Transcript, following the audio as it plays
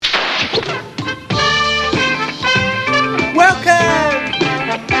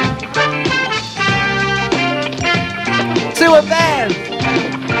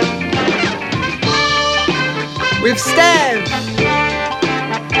with Steph.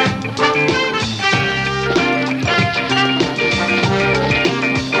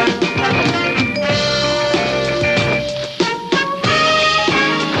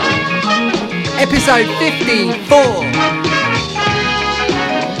 Episode 54.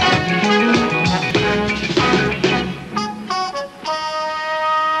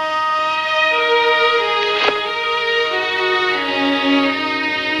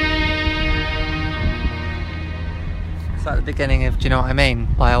 It's like the beginning of Do You Know What I Mean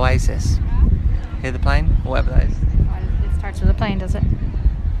by Oasis. Hear the plane? Or whatever that is. It starts with a plane, does it?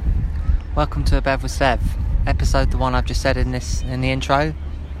 Welcome to A Bev with Steph. Episode the one I've just said in the intro.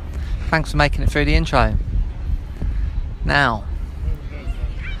 Thanks for making it through the intro. Now,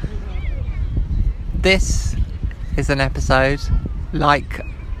 this is an episode like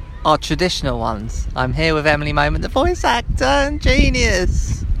our traditional ones. I'm here with Emily Moment, the voice actor and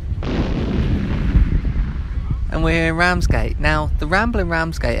genius. And we're in Ramsgate. Now, the Ramblin'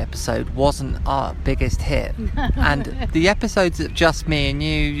 Ramsgate episode wasn't our biggest hit. And the episodes that just me and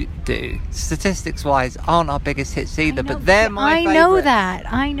you do, statistics-wise, aren't our biggest hits either, but they're my favourite.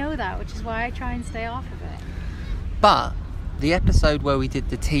 I know that, which is why I try and stay off of it. But the episode where we did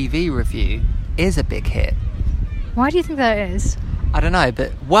the TV review is a big hit. Why do you think that is? I don't know,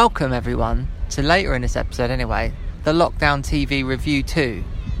 but welcome everyone to later in this episode anyway, the Lockdown TV Review 2.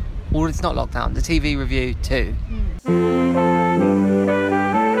 Well, it's not Lockdown, the TV Review 2.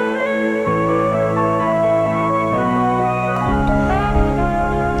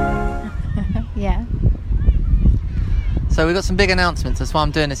 Yeah. So we've got some big announcements, that's why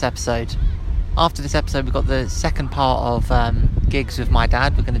I'm doing this episode. After this episode we've got the second part of gigs with my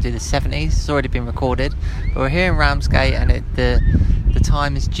dad. We're going to do the 70s, it's already been recorded. But we're here in Ramsgate and the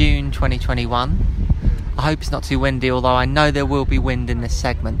time is June 2021. I hope it's not too windy, although I know there will be wind in this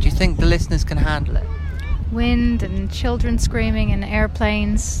segment. Do you think the listeners can handle it? Wind and children screaming and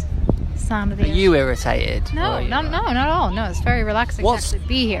airplanes. Sound of the Are you irritated? No, not at all. No, it's very relaxing to actually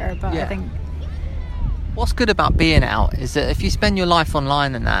be here. But Yeah. I think What's good about being out is that if you spend your life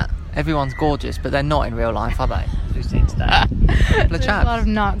online and that, everyone's gorgeous, but they're not in real life, are they? We've seen today. there's a lot of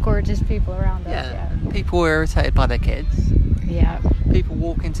not gorgeous people around us. Yeah. People are irritated by their kids. Yeah. People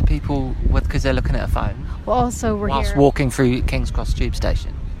walk into people because they're looking at a phone. Well, also whilst walking through King's Cross Tube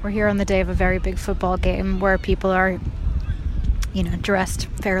Station. We're here on the day of a very big football game where people are, dressed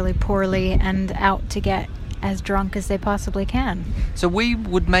fairly poorly and out to get as drunk as they possibly can. So we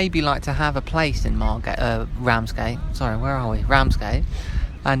would maybe like to have a place in Ramsgate. Sorry, where are we? Ramsgate.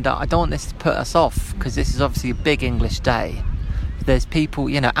 And I don't want this to put us off because this is obviously a big English day. There's people,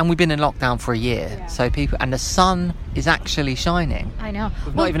 and we've been in lockdown for a year. Yeah. So and the sun is actually shining. I know.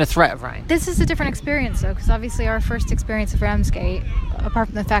 With not even a threat of rain. This is a different experience, though, because obviously our first experience of Ramsgate, apart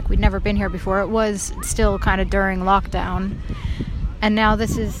from the fact we'd never been here before, it was still kind of during lockdown. And now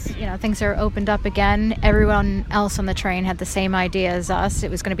this is, things are opened up again. Everyone else on the train had the same idea as us.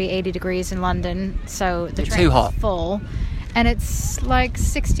 It was going to be 80 degrees in London, so the train was full. And it's like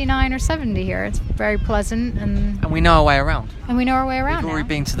 69 or 70 here. It's very pleasant. And we know our way around. We've already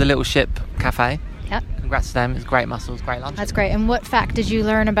been to the Little Ship Cafe. Yep. Congrats to them. It's great mussels, great lunch. That's great. And what fact did you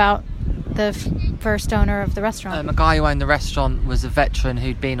learn about the first owner of the restaurant? A guy who owned the restaurant was a veteran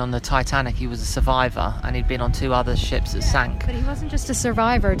who'd been on the Titanic. He was a survivor, and he'd been on 2 other ships that sank. But he wasn't just a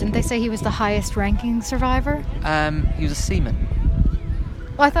survivor. Didn't they say he was the highest ranking survivor? He was a seaman.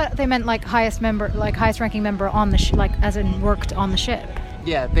 Well, I thought they meant highest ranking member on the as in worked on the ship.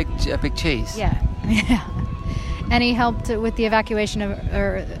 Yeah, a big cheese. Yeah. And he helped with the evacuation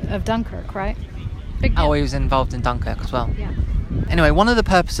of Dunkirk, right? Big deal. Oh, he was involved in Dunkirk as well. Yeah. Anyway, one of the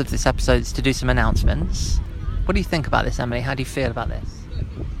purposes of this episode is to do some announcements. What do you think about this, Emily? How do you feel about this?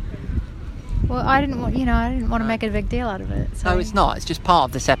 Well, I didn't want to make a big deal out of it. So. No, it's not. It's just part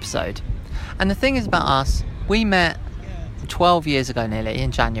of this episode. And the thing is about us, we met 12 years ago nearly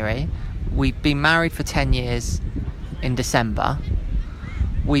in January. We've been married for 10 years in December.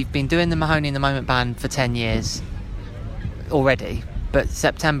 We've been doing the Mahoney and the Moment band for 10 years already, but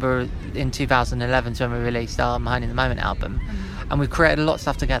September in 2011 is when we released our Mahoney and the Moment album, and we've created a lot of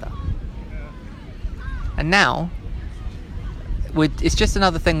stuff together. And now it's just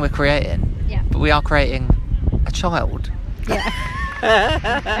another thing we're creating. Yeah. But we are creating a child. Yeah.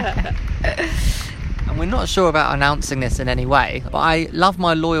 And we're not sure about announcing this in any way, but I love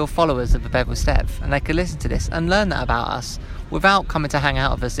my loyal followers of A Bev with Steph, and they can listen to this and learn that about us without coming to hang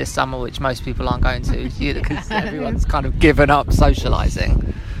out with us this summer, which most people aren't going to, because everyone's kind of given up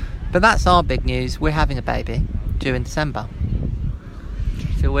socialising. But that's our big news. We're having a baby due in December.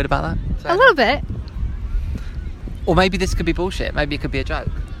 Feel weird about that? A little bit. Or maybe this could be bullshit. Maybe it could be a joke.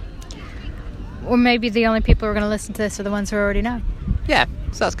 Or maybe the only people who are going to listen to this are the ones who already know. Yeah,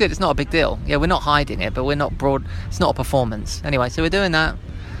 so that's good. It's not a big deal. Yeah, we're not hiding it, but we're not broad. It's not a performance. Anyway, so we're doing that.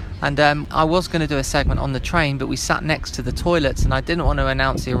 And I was going to do a segment on the train, but we sat next to the toilets, and I didn't want to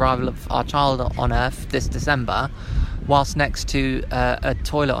announce the arrival of our child on Earth this December whilst next to a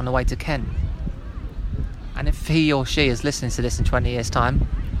toilet on the way to Kent. And if he or she is listening to this in 20 years' time,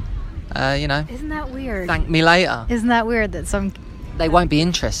 Isn't that weird? thank me later. Isn't that weird that some... They won't be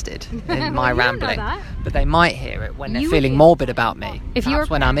interested in my You don't know rambling, that. but they might hear it when they're You feeling would- morbid about me. If Perhaps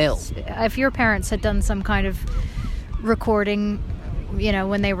when I'm ill. If your parents had done some kind of recording,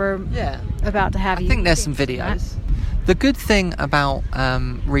 when they were about to have I you... think there's some videos. The good thing about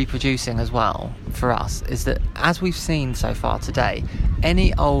reproducing as well for us is that, as we've seen so far today,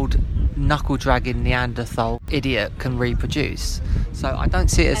 any old knuckle-dragging Neanderthal idiot can reproduce. So I don't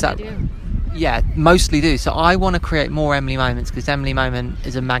see it as And that... they do. Yeah, mostly do. So I want to create more Emily moments, because Emily Moment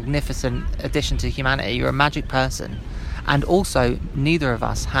is a magnificent addition to humanity. You're a magic person. And also, neither of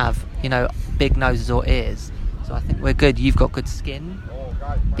us have, big noses or ears. So I think we're good. You've got good skin.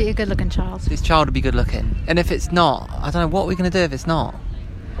 Be a good-looking child. This child will be good looking. And if it's not, I don't know, what are we going to do if it's not?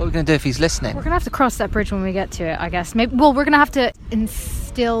 What are we going to do if he's listening? We're going to have to cross that bridge when we get to it, I guess. Maybe. Well, we're going to have to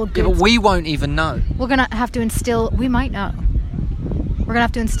instill Yeah, good... but we won't even know. We're going to have to instill... We might know. We're going to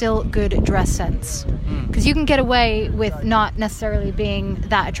have to instill good dress sense. Because you can get away with not necessarily being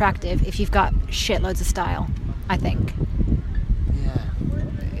that attractive if you've got shitloads of style, I think. Yeah.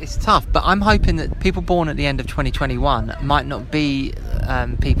 It's tough, but I'm hoping that people born at the end of 2021 might not be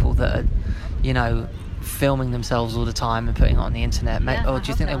people that are, filming themselves all the time and putting it on the internet. Yeah, Or do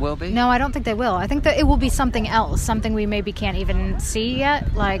you think they will be? No, I don't think they will. I think that it will be something else, something we maybe can't even see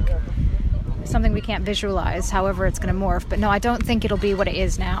yet, like something we can't visualize, however it's going to morph. But no, I don't think it'll be what it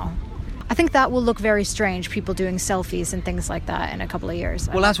is now. I think that will look very strange, people doing selfies and things like that in a couple of years.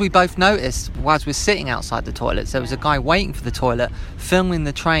 Well, as we both noticed, whilst we're sitting outside the toilets, there was a guy waiting for the toilet, filming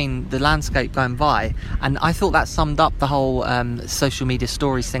the train, the landscape going by, and I thought that summed up the whole social media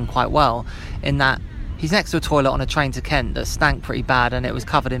stories thing quite well, in that he's next to a toilet on a train to Kent that stank pretty bad, and it was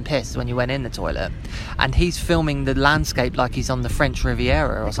covered in piss when you went in the toilet, and he's filming the landscape like he's on the French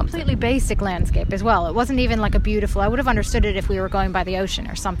Riviera or something. Completely basic landscape as well. It wasn't even like a beautiful... I would have understood it if we were going by the ocean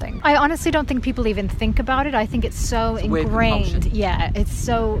or something. I honestly don't think people even think about it. I think it's so weird ingrained. compulsion. Yeah, it's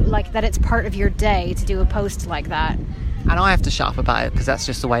so like that it's part of your day to do a post like that. And I have to shut up about it because that's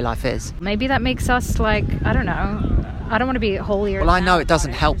just the way life is. Maybe that makes us like, I don't know. I don't want to be holier. Well, I know it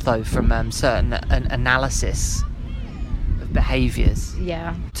doesn't help though from certain analysis of behaviours.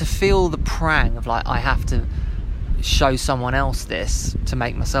 Yeah. To feel the prang of like, I have to show someone else this to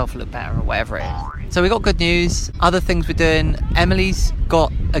make myself look better or whatever it is. So we got good news. Other things we're doing. Emily's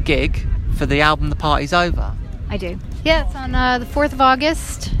got a gig for the album The Party's Over. I do. Yeah, it's on the 4th of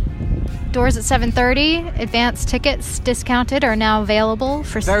August. Doors at 7:30. Advance tickets, discounted, are now available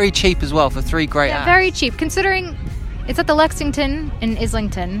for... Very cheap as well for 3 great acts. very cheap, considering it's at the Lexington in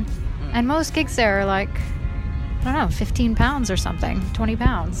Islington, and most gigs there are like, I don't know, £15 or something,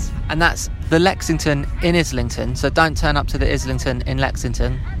 £20. And that's the Lexington in Islington, so don't turn up to the Islington in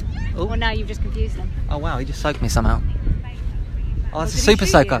Lexington. Well, now you've just confused them. Oh wow, he just soaked me somehow. Oh, that's a did he super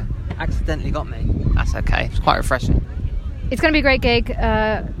shoot soaker. Accidentally got me. That's okay, it's quite refreshing. It's going to be a great gig.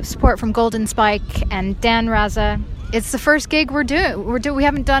 Support from Golden Spike and Dan Raza. It's the first gig we're doing.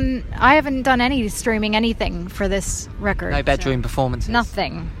 I haven't done any streaming anything for this record. No bedroom performances.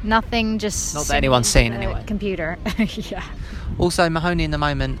 Nothing. Just Not that anyone's seen singing anyway. Computer. Yeah. Also, Mahoney in the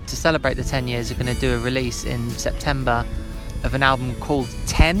Moment, to celebrate the 10 years, are going to do a release in September of an album called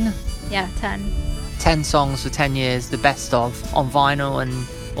 10. Yeah, 10. 10 songs for 10 years, the best of, on vinyl and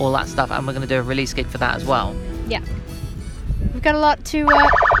all that stuff. And we're going to do a release gig for that as well. Yeah. We've got a lot to...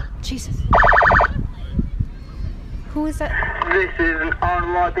 Jesus. Who is that? This is an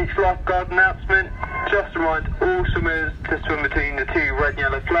Isle Beach lifeguard announcement. Just remind all swimmers to swim between the 2 red and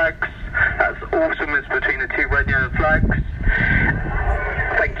yellow flags. That's all swimmers between the 2 red and yellow flags.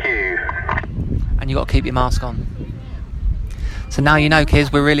 Thank you. And you got to keep your mask on. So now you know,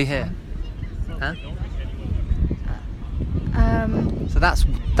 kids, we're really here. Huh? So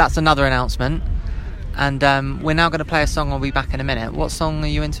that's another announcement. And we're now going to play a song. I'll be back in a minute. What song are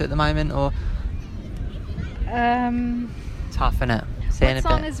you into at the moment? Or tough, innit? See you in a What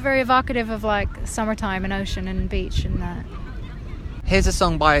song bit. is very evocative of like summertime and ocean and beach and that? Here's a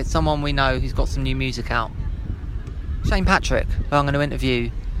song by someone we know who's got some new music out. Shane Patrick, who I'm going to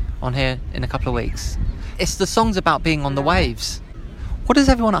interview on here in a couple of weeks. It's the songs about being on the waves. What does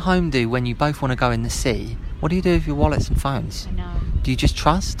everyone at home do when you both want to go in the sea? What do you do with your wallets and phones? I know. Do you just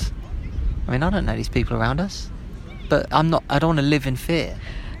trust? I mean, I don't know these people around us, but I don't want to live in fear.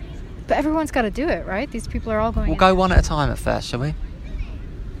 But everyone's got to do it, right? These people are all going. We'll go one at a time at first, shall we?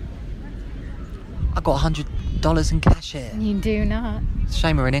 I got $100 in cash here. You do not. It's a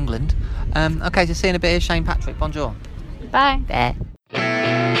shame we're in England. Okay, so see you in a bit. Here's Shane Patrick. Bonjour. Bye. There.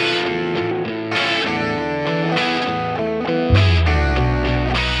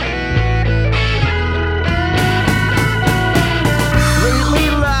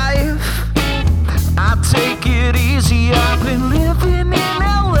 Take it easy, I've been living in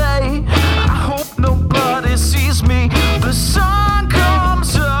LA. I hope nobody sees me. The sun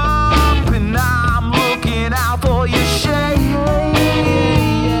comes up and I'm looking out for your shade.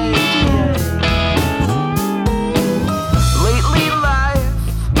 Lately life,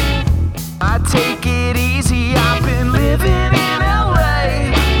 I take it easy, I've been living in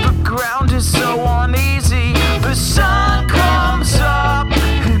LA. The ground is so uneasy. The sun comes up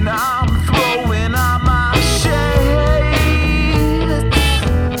and I'm throwing up my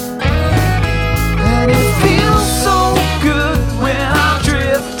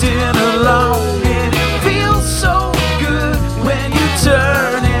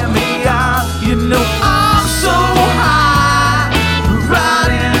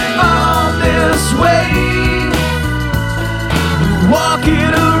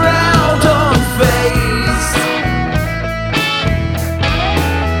walking around unfazed.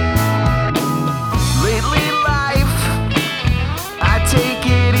 Lately life, I take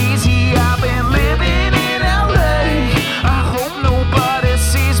it easy, I've been living in LA. I hope nobody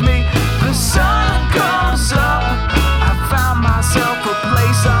sees me. The sun comes up, I found myself a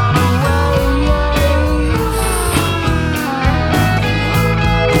place on a wave.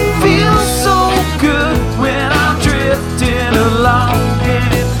 Feels so good when I'm drifting along.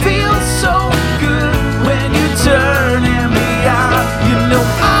 And it feels so good when you're turning me out. You know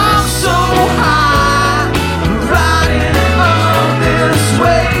I'm so high, riding on this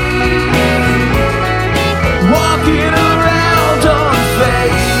wave, walking around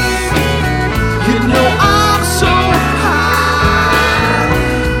unfazed. You know I'm so high.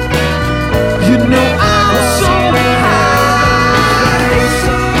 You know I'm so high.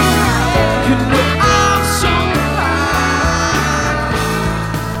 You know I'm so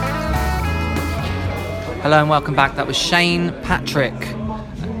Hello and welcome back. That was Shane Patrick,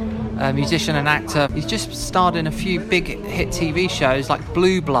 a musician and actor. He's just starred in a few big hit TV shows like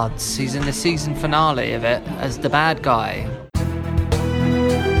Blue Bloods. He's in the season finale of it as the bad guy.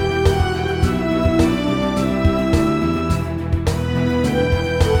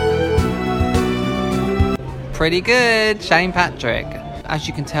 Pretty good, Shane Patrick. As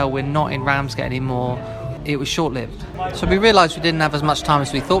you can tell, we're not in Ramsgate anymore. It was short-lived. So we realised we didn't have as much time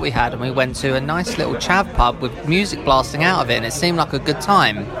as we thought we had, and we went to a nice little chav pub with music blasting out of it, and it seemed like a good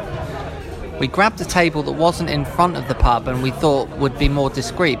time. We grabbed a table that wasn't in front of the pub and we thought would be more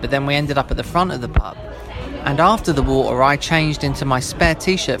discreet, but then we ended up at the front of the pub. And after the water, I changed into my spare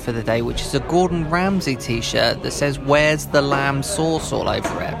t-shirt for the day, which is a Gordon Ramsay t-shirt that says "Where's the lamb sauce" all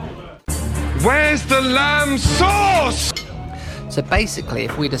over it. Where's the lamb sauce? So basically,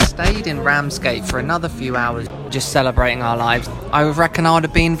 if we'd have stayed in Ramsgate for another few hours just celebrating our lives, I would reckon I would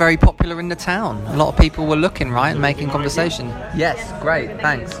have been very popular in the town. A lot of people were looking, right, and making conversation. Yes, great,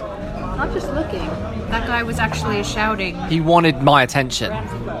 thanks. Not just looking. That guy was actually shouting. He wanted my attention.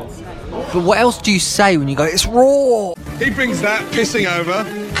 But what else do you say when you go, "It's raw"? He brings that pissing over,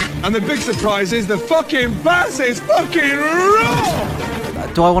 and the big surprise is the fucking bass is fucking raw!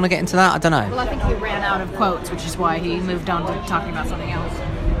 Do I want to get into that? I don't know. Well, I think he ran out of quotes, which is why he moved on to talking about something else.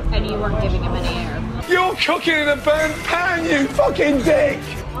 And you weren't giving him any air. You're cooking in a burnt pan, you fucking dick!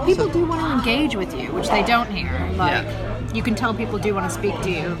 People do want to engage with you, which they don't here. Like, you can tell people do want to speak to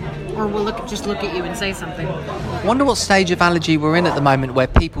you, or will just look at you and say something. Wonder what stage of allergy we're in at the moment where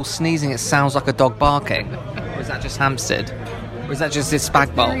people sneezing, it sounds like a dog barking. Or is that just Hampstead? Or is that just this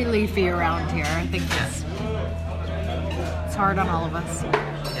spag bowl? Very leafy around here. I think it's hard on all of us.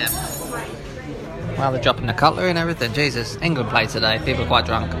 Yeah. Wow, they're dropping the cutlery and everything. Jesus. England play today. People are quite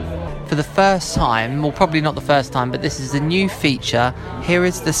drunk. For the first time, well, probably not the first time, but this is a new feature. Here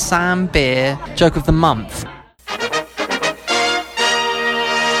is the Sam Beer Joke of the Month.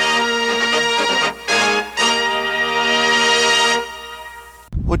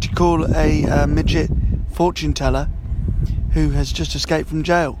 What do you call a midget fortune teller who has just escaped from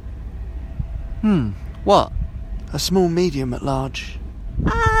jail? What? A small medium at large.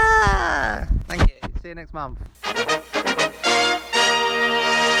 Ah! Thank you. See you next month.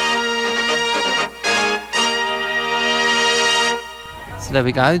 So there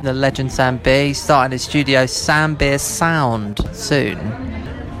we go. The legend Sam Beer. He's starting his studio Sam Beer Sound soon.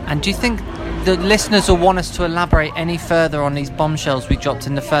 And do you think the listeners will want us to elaborate any further on these bombshells we dropped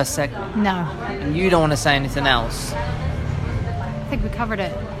in the first segment. No, And you don't want to say anything else. I think we covered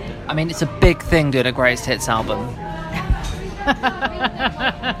it. I mean, it's a big thing doing a greatest hits album.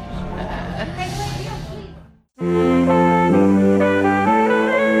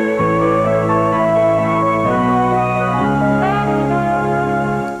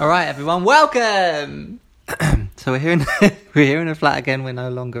 All right, everyone, welcome. So we're here in a flat again. We're no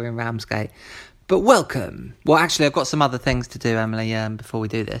longer in Ramsgate, but welcome. Well, actually, I've got some other things to do, Emily. Before we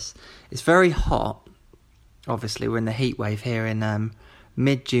do this, it's very hot. Obviously, we're in the heat wave here in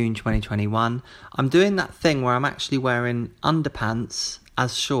mid-June 2021. I'm doing that thing where I'm actually wearing underpants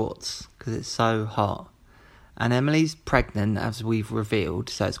as shorts because it's so hot. And Emily's pregnant, as we've revealed,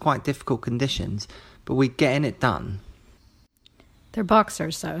 so it's quite difficult conditions, but we're getting it done. They're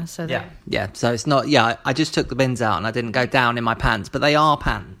boxers, though, so they're... Yeah, so it's not... Yeah, I just took the bins out and I didn't go down in my pants, but they are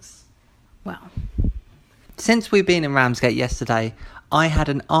pants. Well, Since we've been in Ramsgate yesterday, I had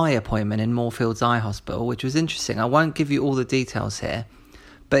an eye appointment in Moorfields Eye Hospital, which was interesting. I won't give you all the details here,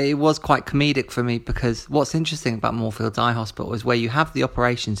 but it was quite comedic for me because what's interesting about Moorfields Eye Hospital is where you have the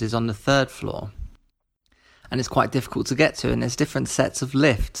operations is on the 3rd floor. And it's quite difficult to get to, and there's different sets of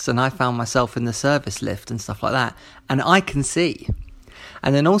lifts, and I found myself in the service lift and stuff like that, and I can see.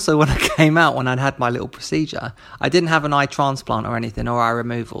 And then also when I came out, when I'd had my little procedure, I didn't have an eye transplant or anything, or eye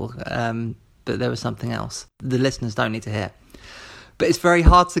removal, but there was something else. The listeners don't need to hear. But it's very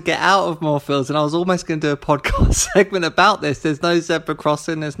hard to get out of Moorfields, and I was almost going to do a podcast segment about this. There's no zebra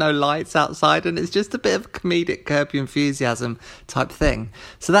crossing, there's no lights outside, and it's just a bit of a comedic Curb Your Enthusiasm type thing.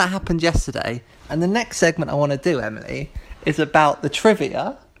 So that happened yesterday, and the next segment I want to do, Emily, is about the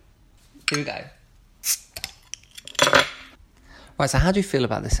trivia. Here we go. Right, so how do you feel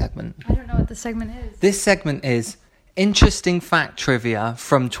about this segment? I don't know what the segment is. This segment is interesting fact trivia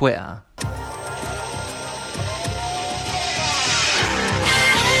from Twitter.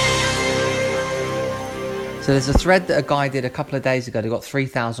 So there's a thread that a guy did a couple of days ago that got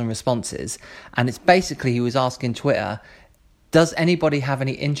 3,000 responses, and it's basically he was asking Twitter, does anybody have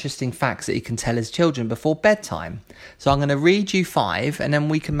any interesting facts that he can tell his children before bedtime? So I'm going to read you 5 and then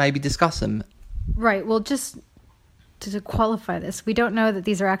we can maybe discuss them. Right, well, just to qualify this, we don't know that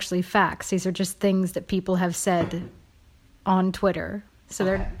these are actually facts. These are just things that people have said on Twitter. So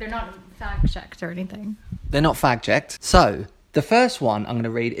they're not fact-checked or anything. They're not fact-checked. So the first one I'm going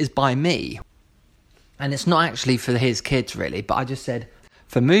to read is by me. And it's not actually for his kids, really, but I just said,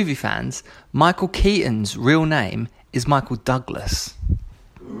 for movie fans, Michael Keaton's real name is Michael Douglas.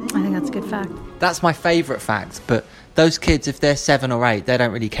 I think that's a good fact. That's my favourite fact, but those kids, if they're 7 or 8, they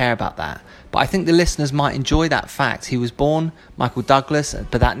don't really care about that. But I think the listeners might enjoy that fact. He was born Michael Douglas,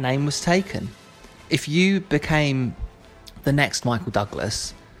 but that name was taken. If you became the next Michael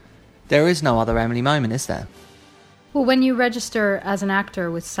Douglas, there is no other Emily Moment, is there? Well, when you register as an actor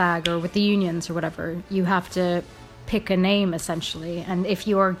with SAG or with the unions or whatever, you have to pick a name, essentially. And if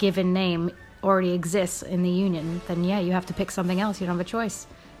your given name already exists in the union, then yeah, you have to pick something else. You don't have a choice.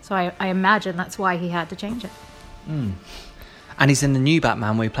 So I imagine that's why he had to change it. Mm. And he's in the new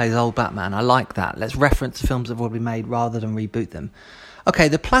Batman where he plays old Batman. I like that. Let's reference films that have already been made rather than reboot them. Okay,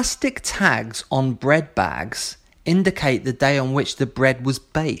 the plastic tags on bread bags indicate the day on which the bread was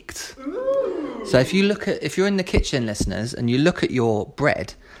baked. So if you're in the kitchen, listeners, and you look at your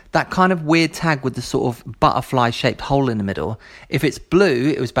bread, that kind of weird tag with the sort of butterfly-shaped hole in the middle, if it's blue,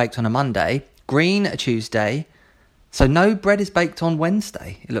 it was baked on a Monday, green, a Tuesday, so no bread is baked on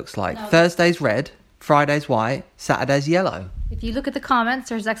Wednesday, it looks like. No. Thursday's red, Friday's white, Saturday's yellow. If you look at the comments,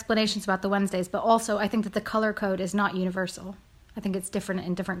 there's explanations about the Wednesdays, but also I think that the colour code is not universal. I think it's different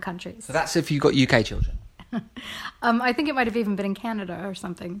in different countries. So that's if you've got UK children? I think it might have even been in Canada or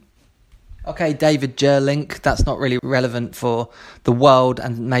something. Okay, David Jerlink, that's not really relevant for the world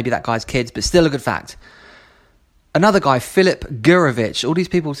and maybe that guy's kids, but still a good fact. Another guy, Philip Gurevich, all these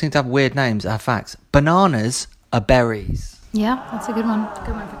people seem to have weird names that have facts. Bananas are berries. Yeah, that's a good one.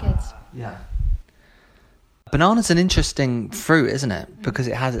 Good one for kids. Yeah. Banana's an interesting fruit, isn't it? Because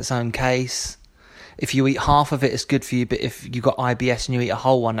it has its own case. If you eat half of it, it's good for you, but if you got IBS and you eat a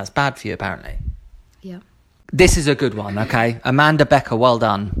whole one, that's bad for you, apparently. Yeah. This is a good one, okay? Amanda Becker, well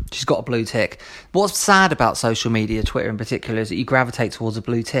done. She's got a blue tick. What's sad about social media, Twitter in particular, is that you gravitate towards a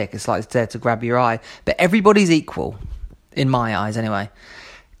blue tick. It's like it's there to grab your eye. But everybody's equal, in my eyes anyway.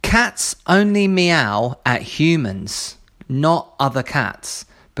 Cats only meow at humans, not other cats,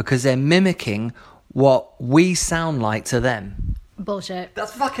 because they're mimicking what we sound like to them. Bullshit.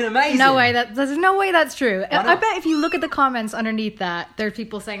 That's fucking amazing. No way. There's no way that's true. I bet if you look at the comments underneath that, there are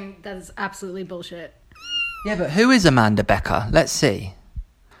people saying that is absolutely bullshit. Yeah, but who is Amanda Becker? Let's see.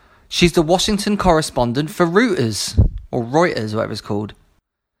 She's the Washington correspondent for Reuters, or Reuters, whatever it's called.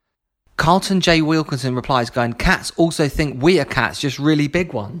 Carlton J. Wilkinson replies going, cats also think we are cats, just really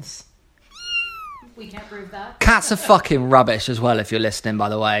big ones. We can't prove that. Cats are fucking rubbish as well, if you're listening, by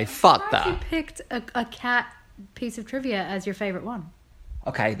the way. Fuck Why you that. picked a cat piece of trivia as your favourite one?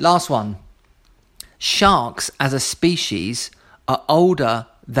 Okay, last one. Sharks as a species are older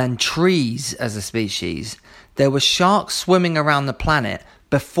than trees as a species. There were sharks swimming around the planet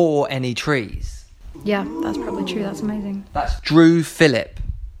before any trees. Yeah, that's probably true. That's amazing. That's Drew Phillip.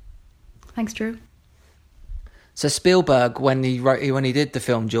 Thanks, Drew. So Spielberg, when he did the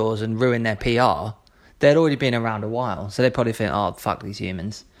film Jaws and ruined their PR, they'd already been around a while. So they probably think, oh, fuck these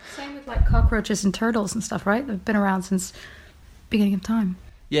humans. Same with like cockroaches and turtles and stuff, right? They've been around since beginning of time.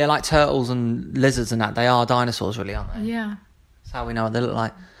 Yeah, like turtles and lizards and that, they are dinosaurs really, aren't they? Yeah. That's how we know what they look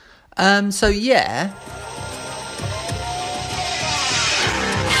like. So yeah.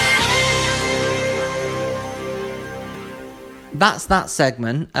 That's that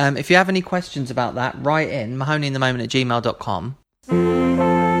segment. If you have any questions about that, write in mahoneyinthemoment@gmail.com.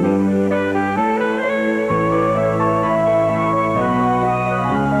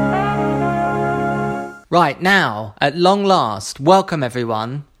 Right, now, at long last, welcome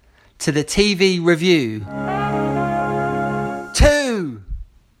everyone to the TV Review 2!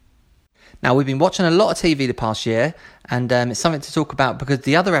 Now, we've been watching a lot of TV the past year, and it's something to talk about because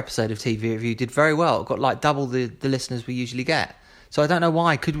the other episode of TV Review did very well. It got like double the listeners we usually get. So I don't know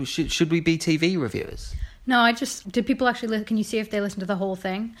why. Should we be TV reviewers? No, did people actually can you see if they listened to the whole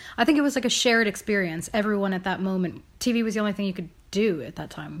thing? I think it was like a shared experience. Everyone at that moment, TV was the only thing you could do at that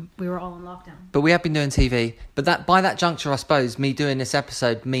time. We were all in lockdown. But we have been doing TV. But that by that juncture, I suppose, me doing this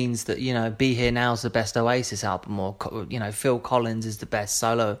episode means that, you know, Be Here Now's the best Oasis album, or, you know, Phil Collins is the best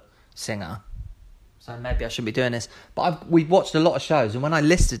solo singer. So maybe I shouldn't be doing this. But we've watched a lot of shows, and when I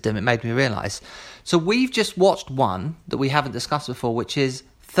listed them, it made me realise. So we've just watched one that we haven't discussed before, which is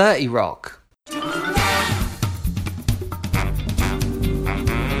 30 Rock.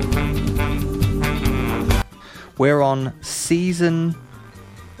 We're on season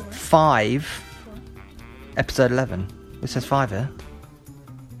 5, episode 11. It says 5 here.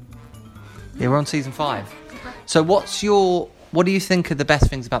 Yeah, we're on season 5. So what do you think are the best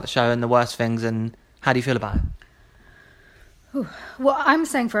things about the show and the worst things, and how do you feel about it? Ooh. Well, I'm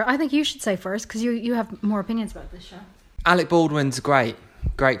saying first. I think you should say first because you have more opinions about this show. Alec Baldwin's great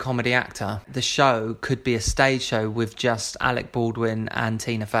comedy actor. The show could be a stage show with just Alec Baldwin and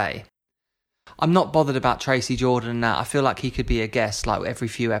Tina Fey. I'm not bothered about Tracy Jordan and that. I feel like he could be a guest like every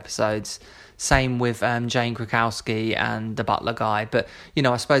few episodes. Same with Jane Krakowski and the butler guy. But, you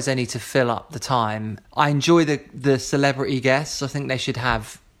know, I suppose they need to fill up the time. I enjoy the celebrity guests. I think they should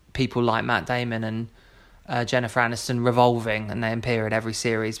have people like Matt Damon and Jennifer Aniston revolving, and they appear in every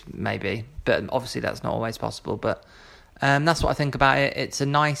series, maybe. But obviously that's not always possible. But that's what I think about it. It's a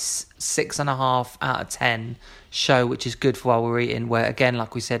nice 6.5 out of 10 show, which is good for while we're eating, where, again,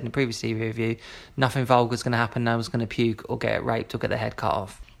 like we said in the previous TV review, nothing vulgar is going to happen. No one's going to puke or get raped or get their head cut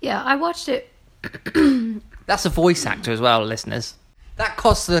off. Yeah, I watched it. That's a voice actor as well, listeners. That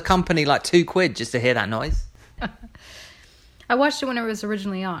costs the company like £2 just to hear that noise. I watched it when it was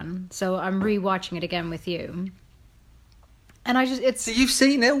originally on, so I'm re-watching it again with you. And So you've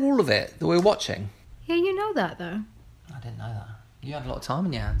seen it, all of it, that we're watching? Yeah, you know that, though. I didn't know that. You had a lot of time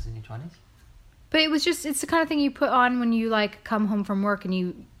in your hands in your 20s. But it's the kind of thing you put on when you, like, come home from work and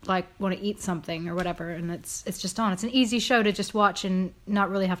you, like, want to eat something or whatever, and it's just on. It's an easy show to just watch and not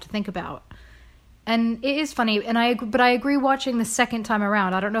really have to think about. And it is funny, but I agree watching the second time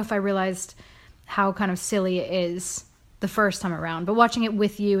around. I don't know if I realized how kind of silly it is the first time around, but watching it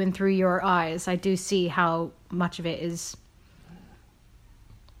with you and through your eyes, I do see how much of it is...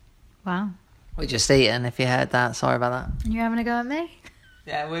 Wow. We're just eating, if you heard that. Sorry about that. And you're having a go at me?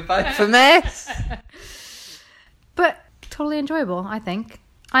 Yeah, we're both a mess. But totally enjoyable, I think.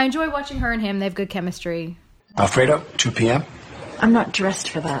 I enjoy watching her and him. They have good chemistry. Alfredo, 2 p.m. I'm not dressed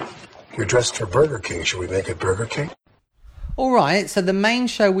for that. You're dressed for Burger King. Should we make it Burger King? All right, so the main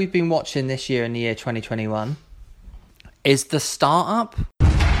show we've been watching this year in the year 2021 is The Startup.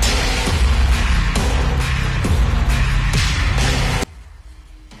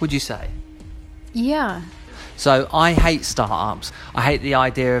 Would you say? Yeah. So I hate startups. I hate the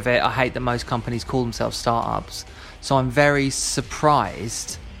idea of it. I hate that most companies call themselves startups. So I'm very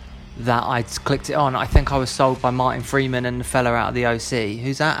surprised that I clicked it on. I think I was sold by Martin Freeman and the fella out of the OC.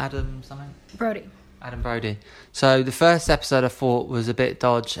 Who's that? Adam something? Brody. Adam Brody. So the first episode I thought was a bit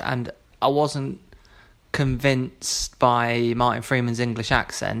dodge, and I wasn't convinced by Martin Freeman's English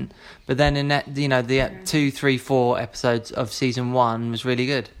accent. But then in that, you know, the 2, 3, 4 episodes of season 1 was really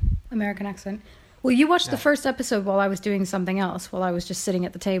good. American accent. Well, you watched the first episode while I was doing something else, while I was just sitting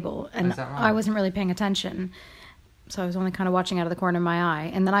at the table, and Is that right? I wasn't really paying attention, so I was only kind of watching out of the corner of my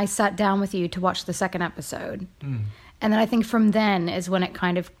eye. And then I sat down with you to watch the second episode, and then I think from then is when it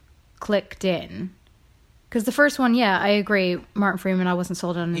kind of clicked in. Because the first one, yeah, I agree. Martin Freeman, I wasn't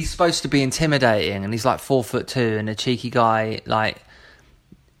sold on. He's supposed to be intimidating, and he's like 4'2" and a cheeky guy. Like,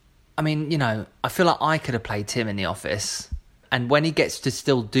 I mean, you know, I feel like I could have played Tim in The Office. And when he gets to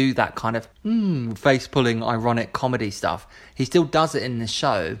still do that kind of face-pulling, ironic comedy stuff, he still does it in the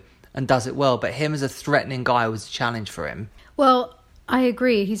show and does it well. But him as a threatening guy was a challenge for him. Well, I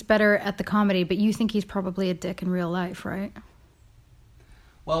agree. He's better at the comedy, but you think he's probably a dick in real life, right?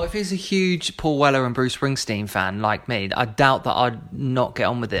 Well, if he's a huge Paul Weller and Bruce Springsteen fan like me, I doubt that I'd not get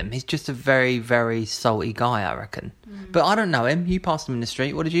on with him. He's just a very, very salty guy, I reckon. But I don't know him. You passed him in the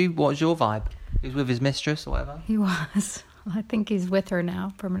street. What was your vibe? He was with his mistress or whatever? He was. I think he's with her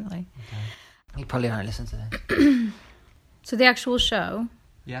now, permanently. Okay. He probably won't listen to this. So the actual show.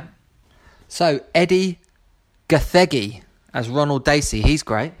 Yeah. So, Eddie Gathegi as Ronald Dacey. He's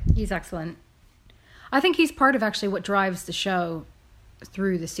great. He's excellent. I think he's part of actually what drives the show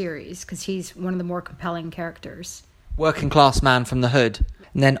through the series, because he's one of the more compelling characters. Working class man from the hood.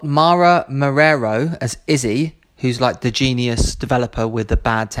 And then Mara Marrero as Izzy, who's like the genius developer with a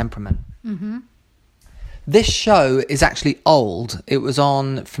bad temperament. Mm-hmm. This show is actually old. It was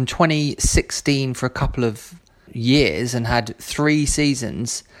on from 2016 for a couple of years and had 3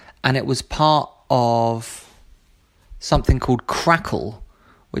 seasons, and it was part of something called Crackle,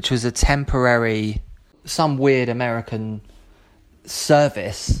 which was a temporary, some weird American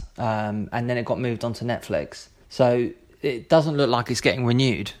service, and then it got moved onto Netflix. So it doesn't look like it's getting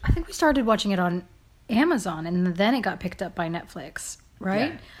renewed. I think we started watching it on Amazon, and then it got picked up by Netflix,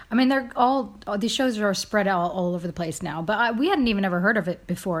 right? Yeah. I mean, these shows are spread out all over the place now, but we hadn't even ever heard of it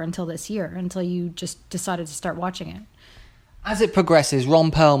before until this year, until you just decided to start watching it. As it progresses,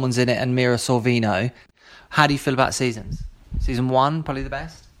 Ron Perlman's in it and Mira Sorvino. How do you feel about seasons? Season 1, probably the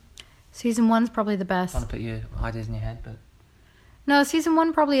best? Season 1's probably the best. I'm trying to put your ideas in your head, but... No, season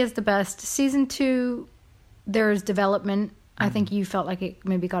 1 probably is the best. Season 2, there's development. I think you felt like it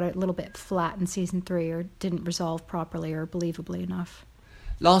maybe got a little bit flat in season 3, or didn't resolve properly or believably enough.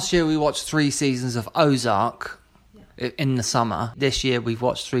 Last year we watched 3 seasons of Ozark in the summer. This year we've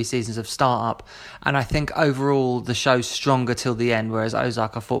watched 3 seasons of Startup, and I think overall the show's stronger till the end, whereas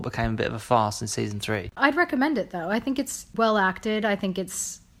Ozark I thought became a bit of a farce in season 3. I'd recommend it though. I think it's well acted. I think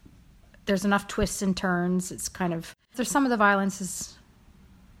there's enough twists and turns. It's kind of, there's some of the violence is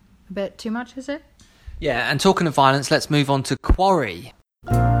a bit too much, is it? Yeah, and talking of violence, let's move on to Quarry.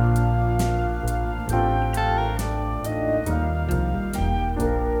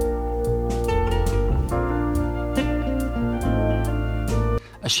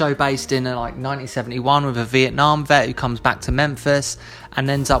 A show based in like 1971 with a Vietnam vet who comes back to Memphis and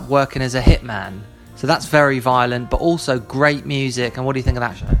ends up working as a hitman. So that's very violent, but also great music. And what do you think of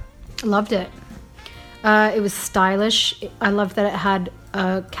that show? Loved it. It was stylish. I loved that it had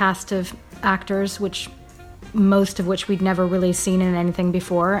a cast of actors, most of which we'd never really seen in anything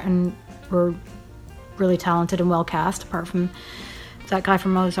before, and were really talented and well cast, apart from that guy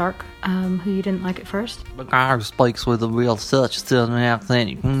from Ozark, who you didn't like at first. The guy who speaks with a real Southern accent,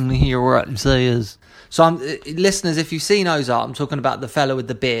 you can hear what he says. So, listeners, if you've seen Ozark, I'm talking about the fellow with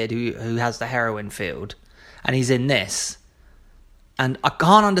the beard who has the heroin field, and he's in this. And I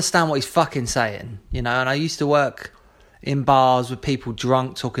can't understand what he's fucking saying, you know. And I used to work in bars with people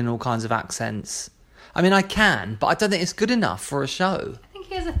drunk, talking all kinds of accents. I mean, I can, but I don't think it's good enough for a show. I think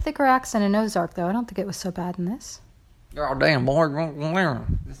he has a thicker accent in Ozark, though. I don't think it was so bad in this. Oh, damn, boy.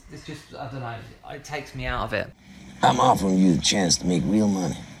 It's just, I don't know, it takes me out of it. I'm offering you the chance to make real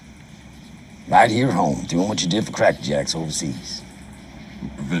money. Right here at home, doing what you did for crackerjacks overseas.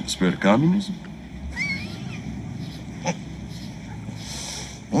 Prevent the spread of communism?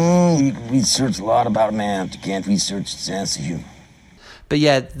 You can research a lot about a man, but you can't research his sense of humor. But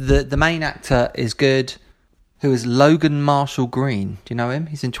yeah, the main actor is good, who is Logan Marshall Green. Do you know him?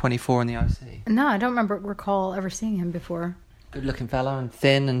 He's in 24 in the OC. No, I don't recall ever seeing him before. Good looking fella and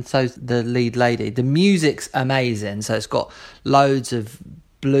thin, and so's the lead lady. The music's amazing, so it's got loads of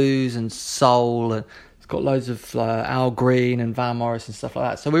blues and soul, and it's got loads of Al Green and Van Morris and stuff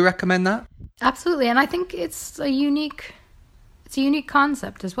like that. So we recommend that. Absolutely, and I think it's a unique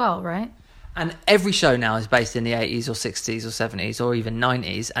concept as well, right? And every show now is based in the 80s or 60s or 70s or even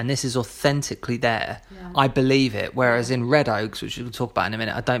 90s, and this is authentically there. Yeah. I believe it, whereas in Red Oaks, which we'll talk about in a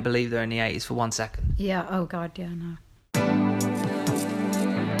minute, I don't believe they're in the 80s for 1 second. Yeah, oh God, yeah, no.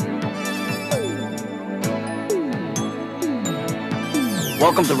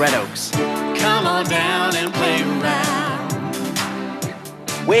 Welcome to Red Oaks. Come on down and play around.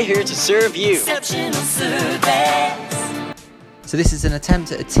 We're here to serve you. Exceptional service. So this is an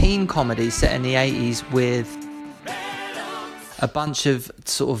attempt at a teen comedy set in the 80s with a bunch of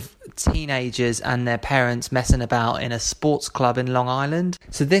sort of teenagers and their parents messing about in a sports club in Long Island.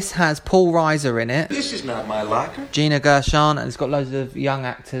 So this has Paul Reiser in it. This is not my locker. Gina Gershon, and it's got loads of young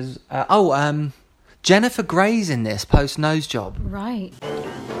actors. Jennifer Grey's in this, post Nose Job. Right.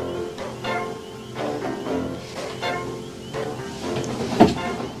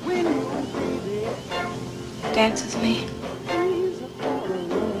 Dance with me.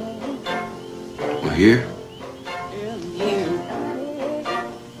 We're here.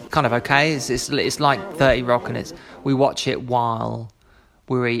 Kind of okay. It's like 30 Rock, and we watch it while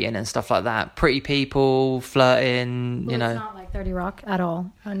we're eating and stuff like that. Pretty people flirting, you know. It's not like 30 Rock at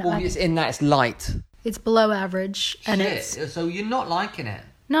all. It's light. It's below average, and Shit. So you're not liking it?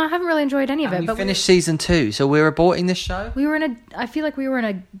 No, I haven't really enjoyed any of it. We but finished season 2, so we're aborting this show. I feel like we were in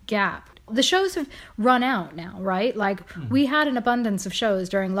a gap. The shows have run out now, right? Like, we had an abundance of shows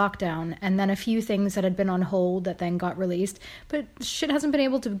during lockdown, and then a few things that had been on hold that then got released. But shit hasn't been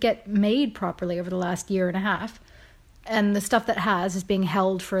able to get made properly over the last year and a half. And the stuff that has is being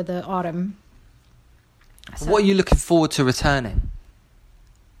held for the autumn. So, what are you looking forward to returning?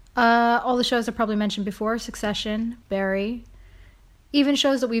 All the shows I probably mentioned before: Succession, Barry, even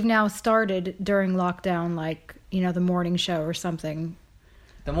shows that we've now started during lockdown, like, you know, The Morning Show or something.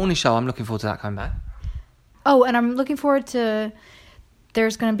 The Morning Show, I'm looking forward to that coming back. Oh, and I'm looking forward to...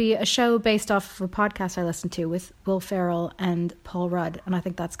 There's going to be a show based off of a podcast I listened to with Will Ferrell and Paul Rudd, and I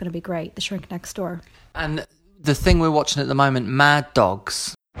think that's going to be great. The Shrink Next Door. And the thing we're watching at the moment, Mad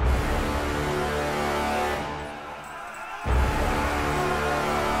Dogs.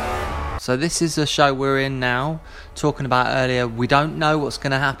 So this is a show we're in now, talking about earlier. We don't know what's going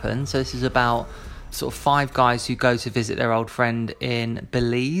to happen. So this is about sort of 5 guys who go to visit their old friend in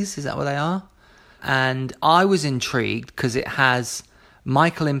Belize. Is that where they are? And I was intrigued because it has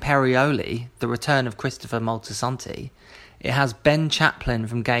Michael Imperioli, the return of Christopher Moltisanti. It has Ben Chaplin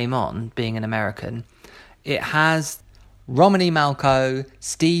from Game On, being an American. It has Romany Malco,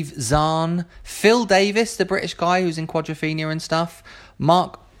 Steve Zahn, Phil Davis, the British guy who's in Quadrophenia and stuff,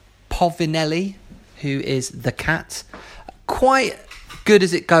 Mark Povinelli, who is the cat. Quite good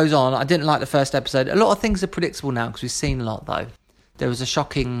as it goes on. I didn't like the first episode. A lot of things are predictable now because we've seen a lot, though. There was a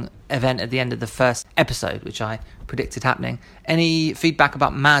shocking event at the end of the first episode, which I predicted happening. Any feedback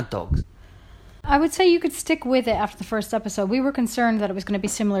about Mad Dogs? I would say you could stick with it after the first episode. We were concerned that it was going to be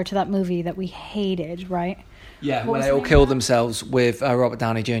similar to that movie that we hated, right? Yeah, when they all kill themselves with Robert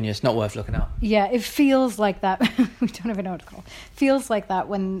Downey Jr. It's not worth looking up. Yeah, it feels like that. We don't even know what to call it. Feels like that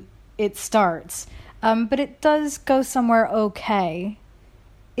when it starts. But it does go somewhere okay.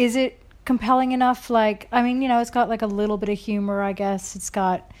 Is it compelling enough? Like, I mean, you know, it's got like a little bit of humor, I guess. It's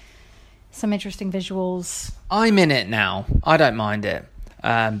got some interesting visuals. I'm in it now. I don't mind it.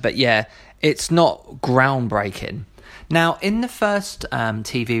 But yeah, it's not groundbreaking. Now, in the first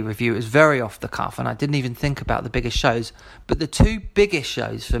TV review, it was very off the cuff, and I didn't even think about the biggest shows. But the 2 biggest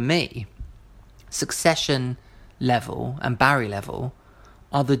shows for me, Succession level and Barry level,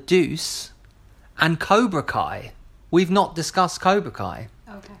 are The Deuce and Cobra Kai. We've not discussed Cobra Kai.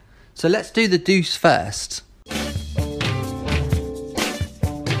 Okay. So let's do The Deuce first.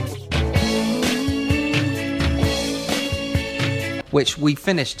 Which we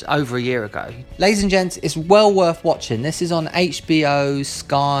finished over a year ago. Ladies and gents, it's well worth watching. This is on HBO,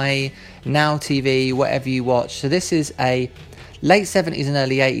 Sky, Now TV, whatever you watch. So this is a late 70s and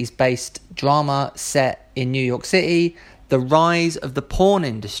early 80s based drama set in New York City. The rise of the porn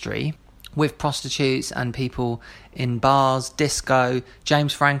industry with prostitutes and people in bars, disco.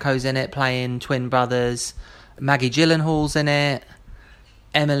 James Franco's in it playing twin brothers. Maggie Gyllenhaal's in it.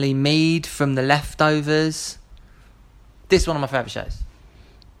 Emily Mead from The Leftovers. This is one of my favourite shows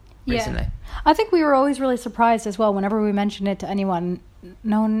recently. Yeah. I think we were always really surprised as well. Whenever we mentioned it to anyone,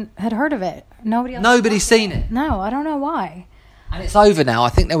 no one had heard of it. Nobody's seen it. No, I don't know why. And it's over now. I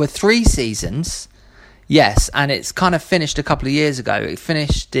think there were 3 seasons. Yes, and it's kind of finished a couple of years ago. It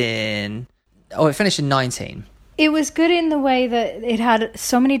finished in 19. It was good in the way that it had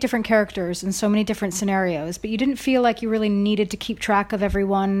so many different characters and so many different scenarios, but you didn't feel like you really needed to keep track of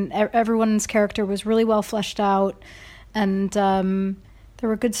everyone. Everyone's character was really well fleshed out. And there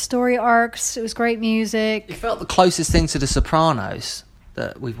were good story arcs. It was great music. It felt the closest thing to The Sopranos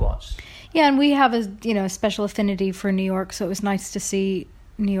that we've watched. Yeah, and we have a special affinity for New York, so it was nice to see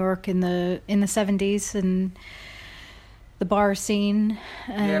New York in the 70s, and the bar scene.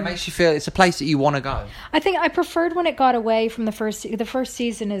 Yeah, it makes you feel it's a place that you want to go. I think I preferred when it got away from the first. The first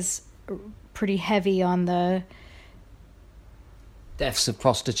season is pretty heavy on the deaths of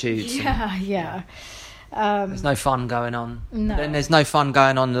prostitutes. Yeah. There's no fun going on. No. Then there's no fun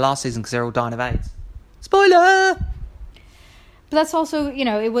going on in the last season because they're all dying of AIDS. Spoiler! But that's also,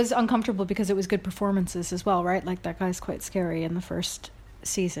 it was uncomfortable because it was good performances as well, right? Like that guy's quite scary in the first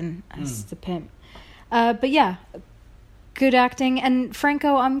season as the pimp. But yeah, good acting. And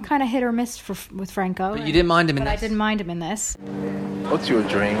Franco, I'm kind of hit or miss with Franco. But you didn't mind him in this? But I didn't mind him in this. What's your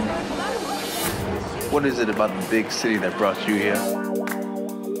dream? What is it about the big city that brought you here?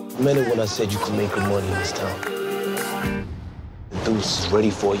 I meant it when I said you could make good money in this town. The Deuce is ready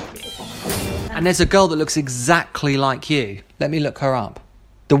for you. And there's a girl that looks exactly like you. Let me look her up.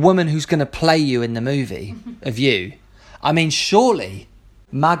 The woman who's going to play you in the movie of you. I mean, surely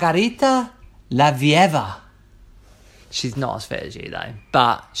Margarita Lavieva. She's not as fit as you, though.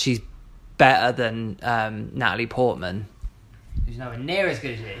 But she's better than Natalie Portman, who's nowhere near as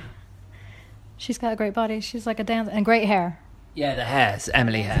good as you. She's got a great body. She's like a dancer. And great hair. Yeah, the hair's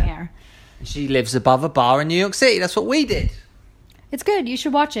Emily hair. She lives above a bar in New York City. That's what we did. It's good. You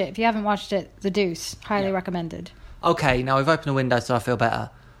should watch it. If you haven't watched it, The Deuce. Highly recommended. Okay, now we've opened a window so I feel better.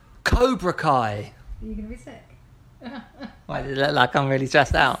 Cobra Kai. Are you going to be sick? Why does it look like I'm really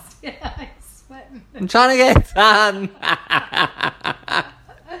stressed out? Yeah, I'm sweating. I'm trying to get it done.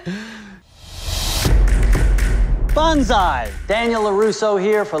 Banzai! Daniel LaRusso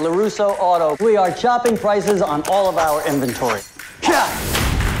here for LaRusso Auto. We are chopping prices on all of our inventory.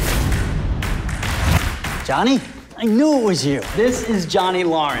 Johnny? I knew it was you. This is Johnny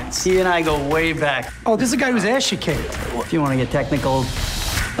Lawrence. He and I go way back. Oh, this is the guy whose ass you kicked. If you want to get technical,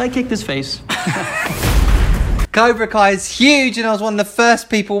 I kicked his face. Cobra Kai is huge, and I was one of the first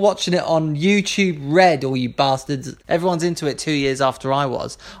people watching it on YouTube Red, all you bastards. Everyone's into it 2 years after I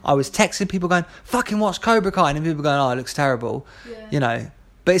was. I was texting people going, fucking watch Cobra Kai, and people going, oh, it looks terrible. Yeah.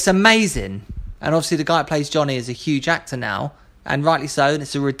 But it's amazing. And obviously the guy that plays Johnny is a huge actor now, and rightly so, and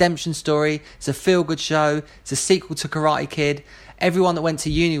it's a redemption story, it's a feel-good show, it's a sequel to Karate Kid. Everyone that went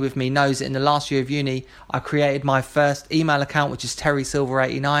to uni with me knows that in the last year of uni, I created my first email account, which is Terry Silver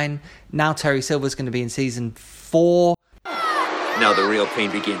 89. Now Terry Silver's going to be in season 4. Now the real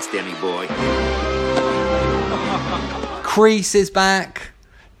pain begins, Demi boy. Kreese is back.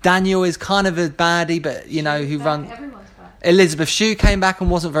 Daniel is kind of a baddie, but who runs. Elizabeth Shue came back and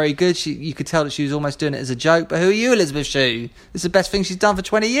wasn't very good. You could tell that she was almost doing it as a joke. But who are you, Elizabeth Shue? This is the best thing she's done for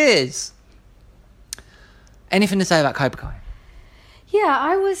 20 years. Anything to say about Cobra Kai? Yeah,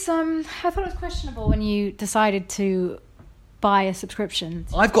 I thought it was questionable when you decided to buy a subscription.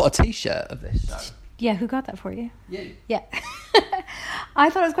 I've got a T-shirt of this show. Yeah, who got that for you? You. Yeah. I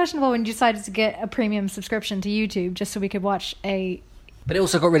thought it was questionable when you decided to get a premium subscription to YouTube just so we could watch a... But it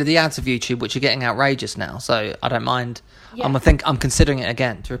also got rid of the ads of YouTube, which are getting outrageous now, so I don't mind. Yeah. I'm considering it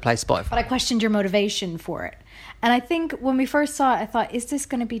again to replace Spotify. But I questioned your motivation for it. And I think when we first saw it, I thought, is this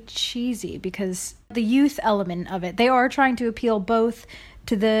going to be cheesy? Because the youth element of it, they are trying to appeal both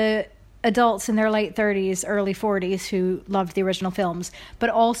to the adults in their late 30s, early 40s who loved the original films, but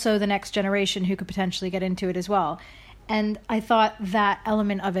also the next generation who could potentially get into it as well. And I thought that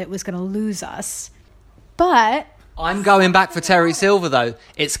element of it was going to lose us. But... I'm going back for Terry Silver, though.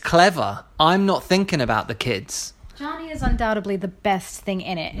 It's clever. I'm not thinking about the kids. Johnny is undoubtedly the best thing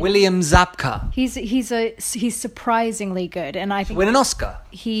in it. William Zabka. He's surprisingly good, and I think win an Oscar.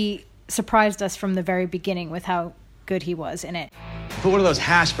 He surprised us from the very beginning with how good he was in it. Put one of those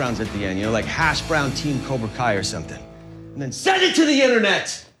hash browns at the end, like Hash Brown Team Cobra Kai or something, and then send it to the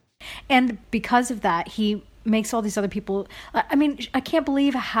internet. And because of that, he makes all these other people... I mean, I can't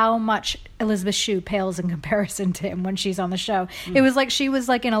believe how much Elizabeth Shue pales in comparison to him when she's on the show. It was like she was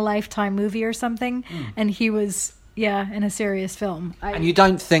like in a Lifetime movie or something, and he was, in a serious film. And you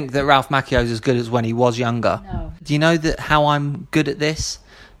don't think that Ralph Macchio is as good as when he was younger? No. Do you know that how I'm good at this?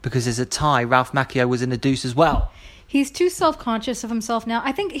 Because there's a tie. Ralph Macchio was in The Deuce as well. He's too self-conscious of himself now.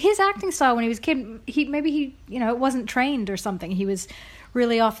 I think his acting style when he was a kid, he it wasn't trained or something. He was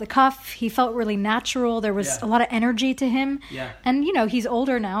really off the cuff. He felt really natural. There was a lot of energy to him. Yeah. And, he's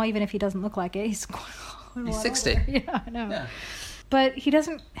older now, even if he doesn't look like it. He's 60. Older. Yeah, I know. Yeah. But he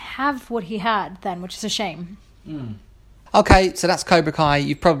doesn't have what he had then, which is a shame. Okay, so that's Cobra Kai.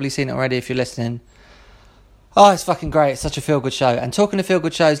 You've probably seen it already if you're listening. Oh, it's fucking great. It's such a feel-good show. And talking to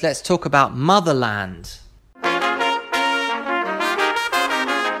feel-good shows, let's talk about Motherland.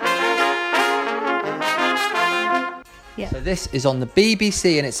 Yeah. So this is on the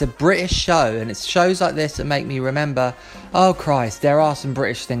BBC, and it's a British show, and it's shows like this that make me remember, oh Christ, there are some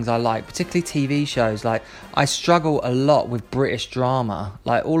British things I like, particularly TV shows. Like, I struggle a lot with British drama.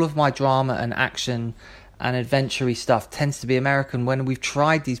 Like, all of my drama and action and adventure-y stuff tends to be American. When we've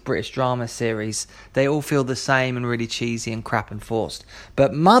tried these British drama series, they all feel the same and really cheesy and crap and forced.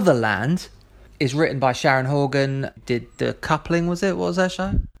 But Motherland is written by Sharon Horgan, did The Coupling, was it? What was her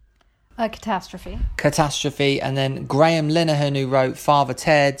show? Catastrophe, and then Graham Linehan, who wrote Father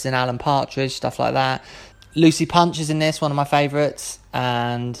Ted's and Alan Partridge, stuff like that. Lucy Punch is in this, one of my favourites,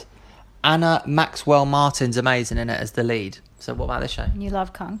 and Anna Maxwell Martin's amazing in it as the lead. So what about this show? You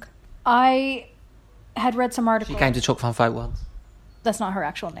love Kunk. I had read some articles. She came to Chalk Farm Folk once. That's not her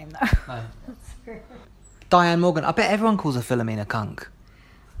actual name, though. No. Diane Morgan. I bet everyone calls her Philomena Kunk.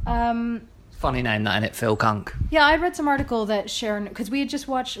 Funny name, that, innit? Phil Kunk. Yeah, I read some article that Sharon, because we'd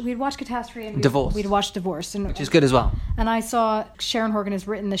watched Catastrophe and we'd watched Divorce, which is good as well. And I saw Sharon Horgan has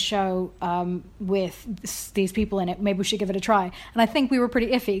written the show with these people in it. Maybe we should give it a try. And I think we were pretty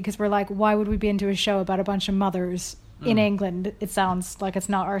iffy because we're like, why would we be into a show about a bunch of mothers in England? It sounds like it's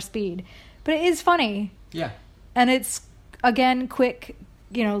not our speed, but it is funny. Yeah. And it's again quick,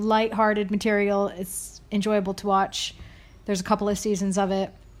 light-hearted material. It's enjoyable to watch. There's a couple of seasons of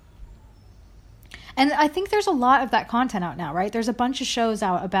it. And I think there's a lot of that content out now, right? There's a bunch of shows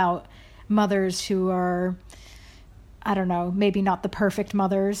out about mothers who are, I don't know, maybe not the perfect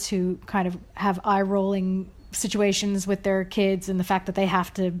mothers, who kind of have eye-rolling situations with their kids and the fact that they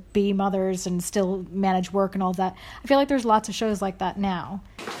have to be mothers and still manage work and all that. I feel like there's lots of shows like that now.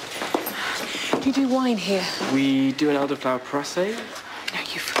 Do you do wine here? We do an elderflower prosecco. No,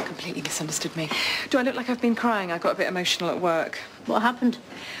 you've completely misunderstood me. Do I look like I've been crying? I got a bit emotional at work. What happened?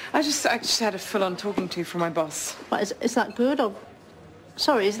 I just had a full-on talking to from my boss. What, is that good or...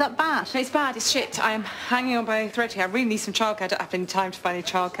 Sorry, is that bad? No, it's bad. It's shit. I am hanging on by a thread here. I really need some childcare. I don't have any time to find any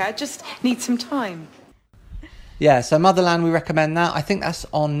childcare. I just need some time. Yeah, so Motherland, we recommend that. I think that's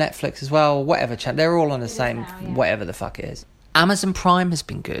on Netflix as well. Whatever channel. They're all on the same, whatever the fuck it is. Amazon Prime has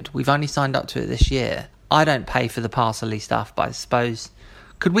been good. We've only signed up to it this year. I don't pay for the parcel-y stuff, but I suppose...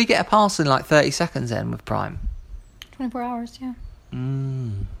 Could we get a parcel in like 30 seconds then with Prime? 24 hours, yeah.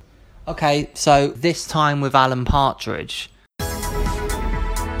 Okay, so this time with Alan Partridge.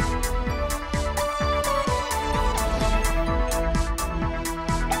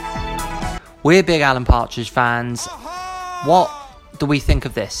 We're big Alan Partridge fans. What do we think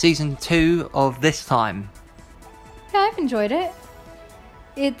of this? Season 2 of This Time. Yeah, I've enjoyed it.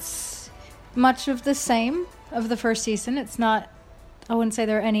 It's much of the same of the first season. It's not... I wouldn't say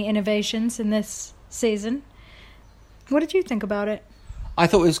there are any innovations in this season. What did you think about it? I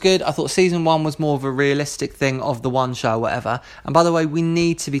thought it was good. I thought season 1 was more of a realistic thing of The One Show, whatever. And by the way, we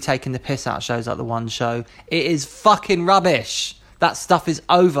need to be taking the piss out of shows like The One Show. It is fucking rubbish. That stuff is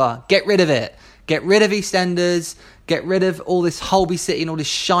over. Get rid of it. Get rid of EastEnders. Get rid of all this Holby City and all this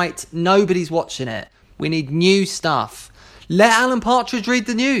shite. Nobody's watching it. We need new stuff. Let Alan Partridge read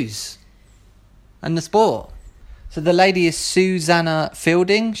the news and the sport. So the lady is Susanna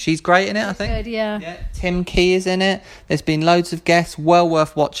Fielding. She's great in it, I think. Good, yeah. Tim Key is in it. There's been loads of guests. Well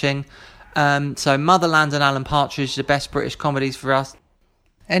worth watching. So Motherland and Alan Partridge, the best British comedies for us.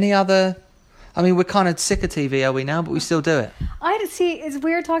 Any other... I mean, we're kind of sick of TV, are we now? But we still do it. It's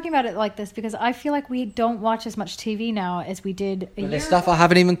weird talking about it like this because I feel like we don't watch as much TV now as we did a year There's stuff I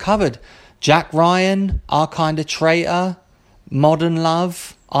haven't even covered. Jack Ryan, Our Kind of Traitor, Modern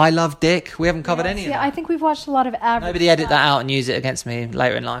Love... I Love Dick. We haven't covered any of that. I think we've watched a lot of average. Nobody edit that out and use it against me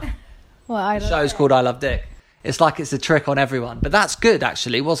later in life. Well, the show's called I Love Dick. It's like it's a trick on everyone. But that's good,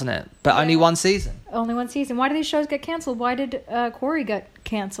 actually, wasn't it? But only one season. Only one season. Why do these shows get cancelled? Why did Quarry get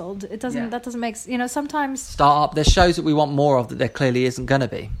cancelled? It doesn't. That doesn't make... sometimes... Start up. There's shows that we want more of that there clearly isn't going to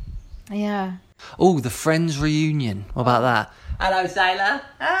be. Yeah. Oh, the Friends reunion. What about that? Hello, Sailor.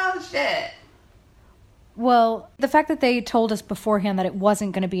 Oh, shit. Well, the fact that they told us beforehand that it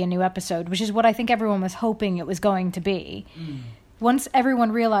wasn't going to be a new episode, which is what I think everyone was hoping it was going to be. Once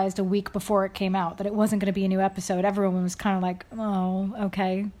everyone realized a week before it came out that it wasn't going to be a new episode, everyone was kind of like, oh,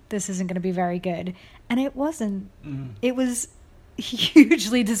 okay, this isn't going to be very good. And it wasn't. It was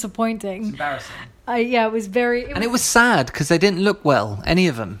hugely disappointing. It's embarrassing. It was very... It was sad because they didn't look well, any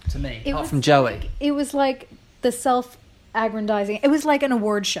of them, to me, apart from Joey. It was like the aggrandizing. It was like an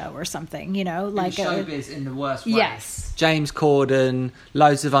award show or something, you know, like showbiz in the worst way. Yes. James Corden,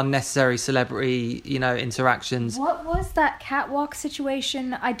 loads of unnecessary celebrity, interactions. What was that catwalk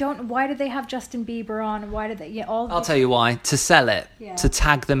situation? Why did they have Justin Bieber on? Why did they? Yeah, I'll tell you why. To sell it, Yeah. to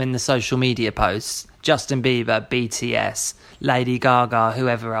tag them in the social media posts. Justin Bieber, BTS, Lady Gaga,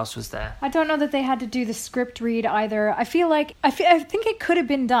 whoever else was there. I don't know that they had to do the script read either. I think it could have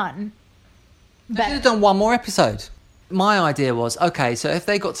been done. They should have done one more episode. My idea was, okay, so if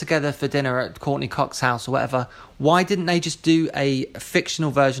they got together for dinner at Courtney Cox's house or whatever, why didn't they just do a fictional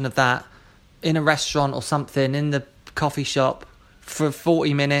version of that in a restaurant or something, in the coffee shop for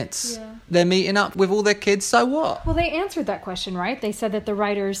 40 minutes? Yeah. They're meeting up with all their kids, so what? Well, they answered that question, right? They said that the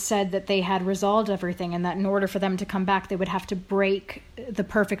writers said that they had resolved everything and that in order for them to come back, they would have to break the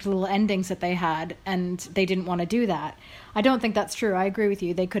perfect little endings that they had, and they didn't want to do that. I don't think that's true. I agree with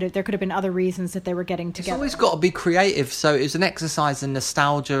you. There could have been other reasons that they were getting together. It's always got to be creative, so it was an exercise in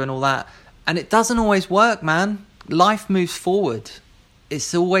nostalgia and all that. And it doesn't always work, man. Life moves forward.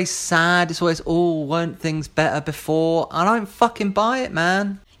 It's always sad. It's always, weren't things better before? I don't fucking buy it,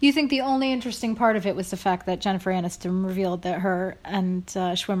 man. You think the only interesting part of it was the fact that Jennifer Aniston revealed that her and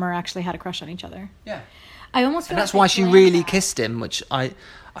Schwimmer actually had a crush on each other? Yeah. I almost feel and that's like why she really kissed him, which I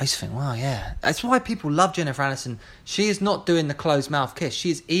used to think, wow, yeah. That's why people love Jennifer Aniston. She is not doing the closed mouth kiss.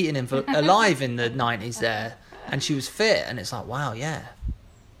 She is eating him alive in the 90s there. And she was fit. And it's like, wow, yeah.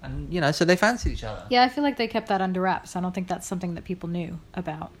 And, so they fancied each other. Yeah, I feel like they kept that under wraps. I don't think that's something that people knew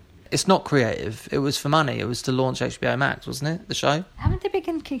about. It's not creative. It was for money. It was to launch HBO Max, wasn't it? The show? Haven't they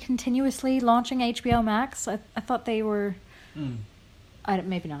been continuously launching HBO Max? I thought they were...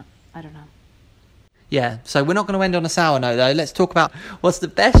 Maybe not. I don't know. Yeah, so we're not going to end on a sour note, though. Let's talk about what's the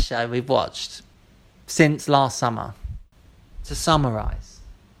best show we've watched since last summer. To summarise.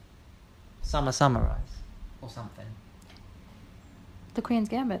 Summarise. Or something. The Queen's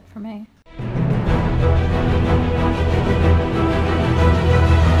Gambit, for me.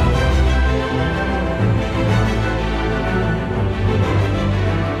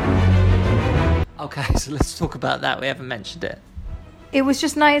 Okay, so let's talk about that. We haven't mentioned it. It was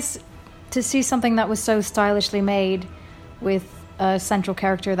just nice to see something that was so stylishly made with a central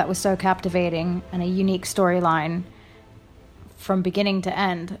character that was so captivating and a unique storyline from beginning to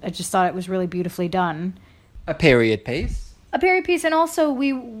end. I just thought it was really beautifully done. A period piece. A period piece, and also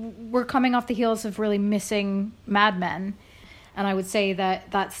we were coming off the heels of really missing Mad Men. And I would say that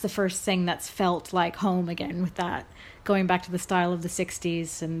that's the first thing that's felt like home again with that. Going back to the style of the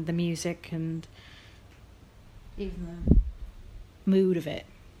 60s and the music and even the mood of it.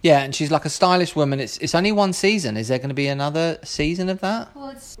 Yeah, and she's like a stylish woman. It's only one season. Is there going to be another season of that? Well,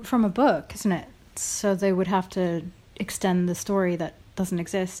 it's from a book, isn't it? So they would have to extend the story that doesn't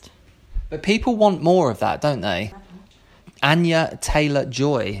exist. But people want more of that, don't they? Anya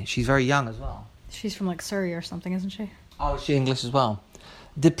Taylor-Joy. She's very young as well. She's from like Surrey or something, isn't she? Oh, is she English as well?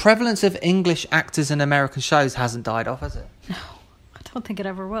 The prevalence of English actors in American shows hasn't died off, has it? No, I don't think it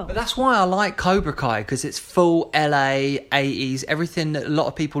ever will. But that's why I like Cobra Kai, because it's full LA, 80s, everything that a lot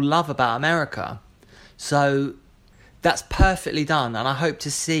of people love about America. So that's perfectly done, and I hope to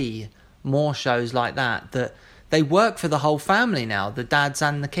see more shows like that they work for the whole family now, the dads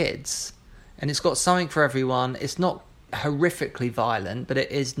and the kids. And it's got something for everyone. It's not horrifically violent, but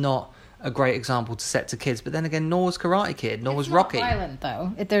it is not a great example to set to kids. But then again, nor was Karate Kid, nor was Rocky. It's not violent,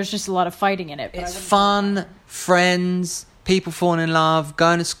 though. There's just a lot of fighting in it. It's fun, friends, people falling in love,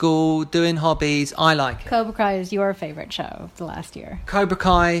 going to school, doing hobbies. I like it. Cobra Kai is your favourite show of the last year. Cobra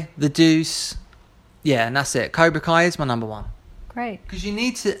Kai, The Deuce. Yeah, and that's it. Cobra Kai is my number one. Great. Because you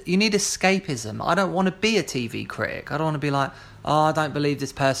need escapism. I don't want to be a TV critic. I don't want to be like, I don't believe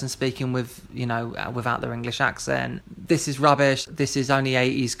this person speaking with, without their English accent. This is rubbish. This is only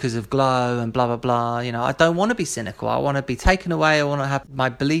 80s because of Glow and blah, blah, blah. I don't want to be cynical. I want to be taken away. I want to have my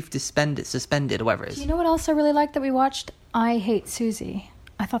belief suspended or whatever it is. Do you know what else I really liked that we watched? I Hate Susie.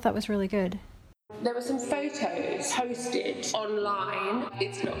 I thought that was really good. There were some photos posted online.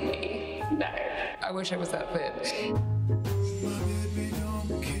 It's not me. No. I wish I was that fit.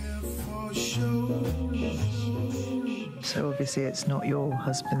 So obviously it's not your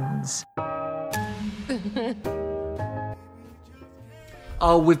husband's.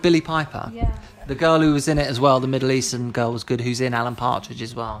 Oh, with Billie Piper. Yeah. The girl who was in it as well, the Middle Eastern girl was good, who's in Alan Partridge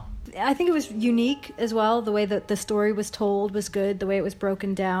as well. I think it was unique as well. The way that the story was told was good. The way it was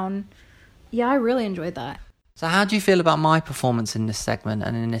broken down. Yeah, I really enjoyed that. So how do you feel about my performance in this segment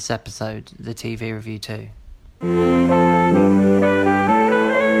and in this episode, the TV review too? Well,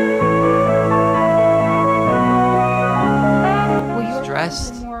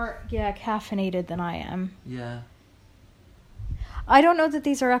 you're more caffeinated than I am. Yeah. I don't know that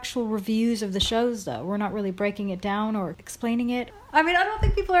these are actual reviews of the shows, though. We're not really breaking it down or explaining it. I mean, I don't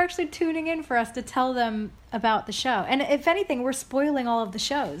think people are actually tuning in for us to tell them about the show. And if anything, we're spoiling all of the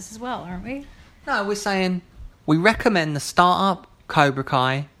shows as well, aren't we? No, we're saying we recommend The Startup, Cobra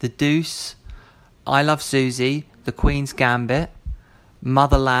Kai, The Deuce, I Love Susie, The Queen's Gambit,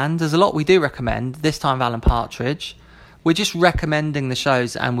 Motherland. There's a lot we do recommend. This time, Alan Partridge. We're just recommending the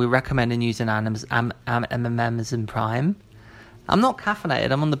shows, and we're recommending using Amazon Prime. I'm not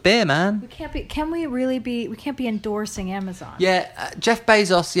caffeinated. I'm on the beer, man. We can't be. Can we really be? We can't be endorsing Amazon. Yeah, Jeff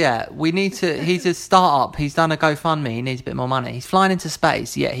Bezos. Yeah, we need to. He's a startup. He's done a GoFundMe. He needs a bit more money. He's flying into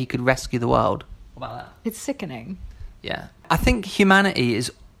space. Yeah, he could rescue the world. What about that? It's sickening. Yeah, I think humanity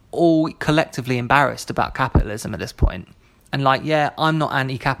is all collectively embarrassed about capitalism at this point. And like, yeah, I'm not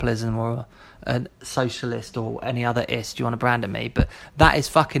anti-capitalism or a socialist or any other ist you want to brand at me, but that is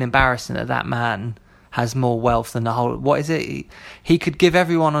fucking embarrassing that man has more wealth than the whole. What is it? He could give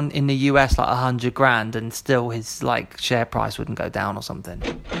everyone in the US like $100,000 and still his like share price wouldn't go down or something.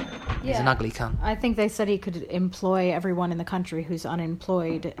 Yeah. He's an ugly cunt. I think they said he could employ everyone in the country who's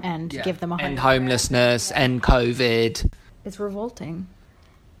unemployed and give them $100,000. End homelessness, end COVID. It's revolting.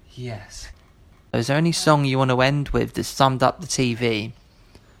 Yes. Is there any song you want to end with that summed up the TV?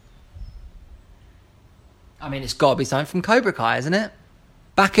 I mean, it's got to be something from Cobra Kai, isn't it?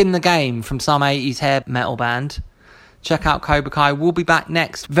 Back in the game from some 80s hair metal band. Check out Cobra Kai. We'll be back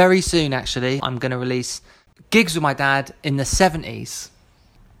next very soon, actually. I'm going to release Gigs with My Dad in the 70s.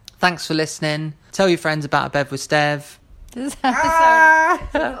 Thanks for listening. Tell your friends about A Bev with Stev. This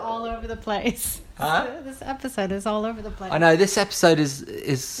episode is all over the place. Huh? This episode is all over the place. I know, this episode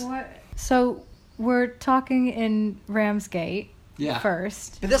is... So, we're talking in Ramsgate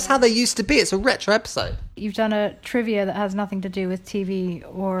first. But that's how they used to be. It's a retro episode. You've done a trivia that has nothing to do with TV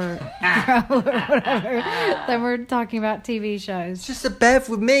or whatever. Then we're talking about TV shows. It's just a Bev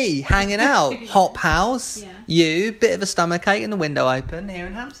with me hanging out. Hop house, you, bit of a stomachache and the window open here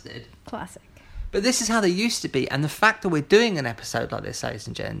in Hampstead. Classic. But this is how they used to be. And the fact that we're doing an episode like this, ladies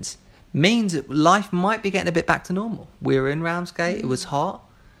and gents, means that life might be getting a bit back to normal. We were in Ramsgate. It was hot.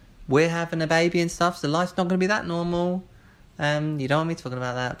 We're having a baby and stuff, so life's not going to be that normal. You don't want me talking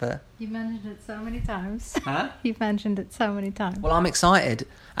about that, but... You've mentioned it so many times. Huh? You've mentioned it so many times. Well, I'm excited.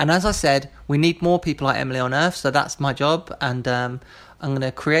 And as I said, we need more people like Emily on Earth, so that's my job. And I'm going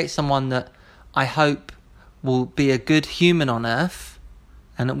to create someone that I hope will be a good human on Earth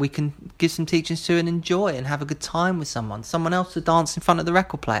and that we can give some teachings to and enjoy and have a good time with someone. Someone else to dance in front of the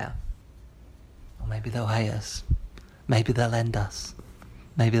record player. Or maybe they'll hate us. Maybe they'll end us.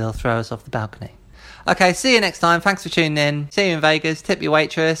 Maybe they'll throw us off the balcony. Okay, see you next time. Thanks for tuning in. See you in Vegas. Tip your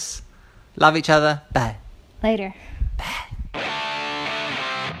waitress. Love each other. Bye. Later. Bye.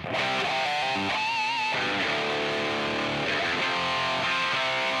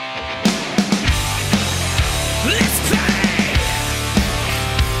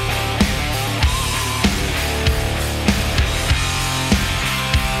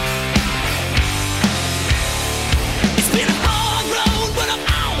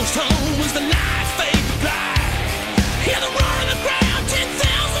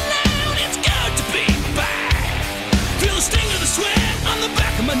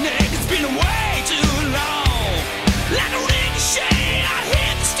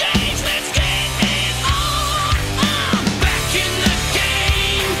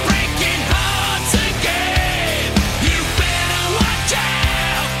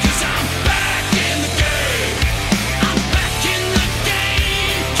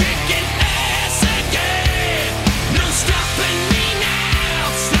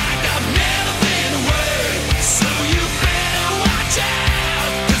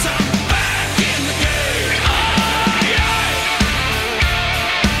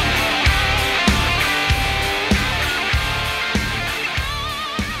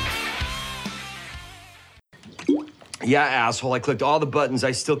 Yeah, asshole, I clicked all the buttons.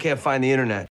 I still can't find the internet.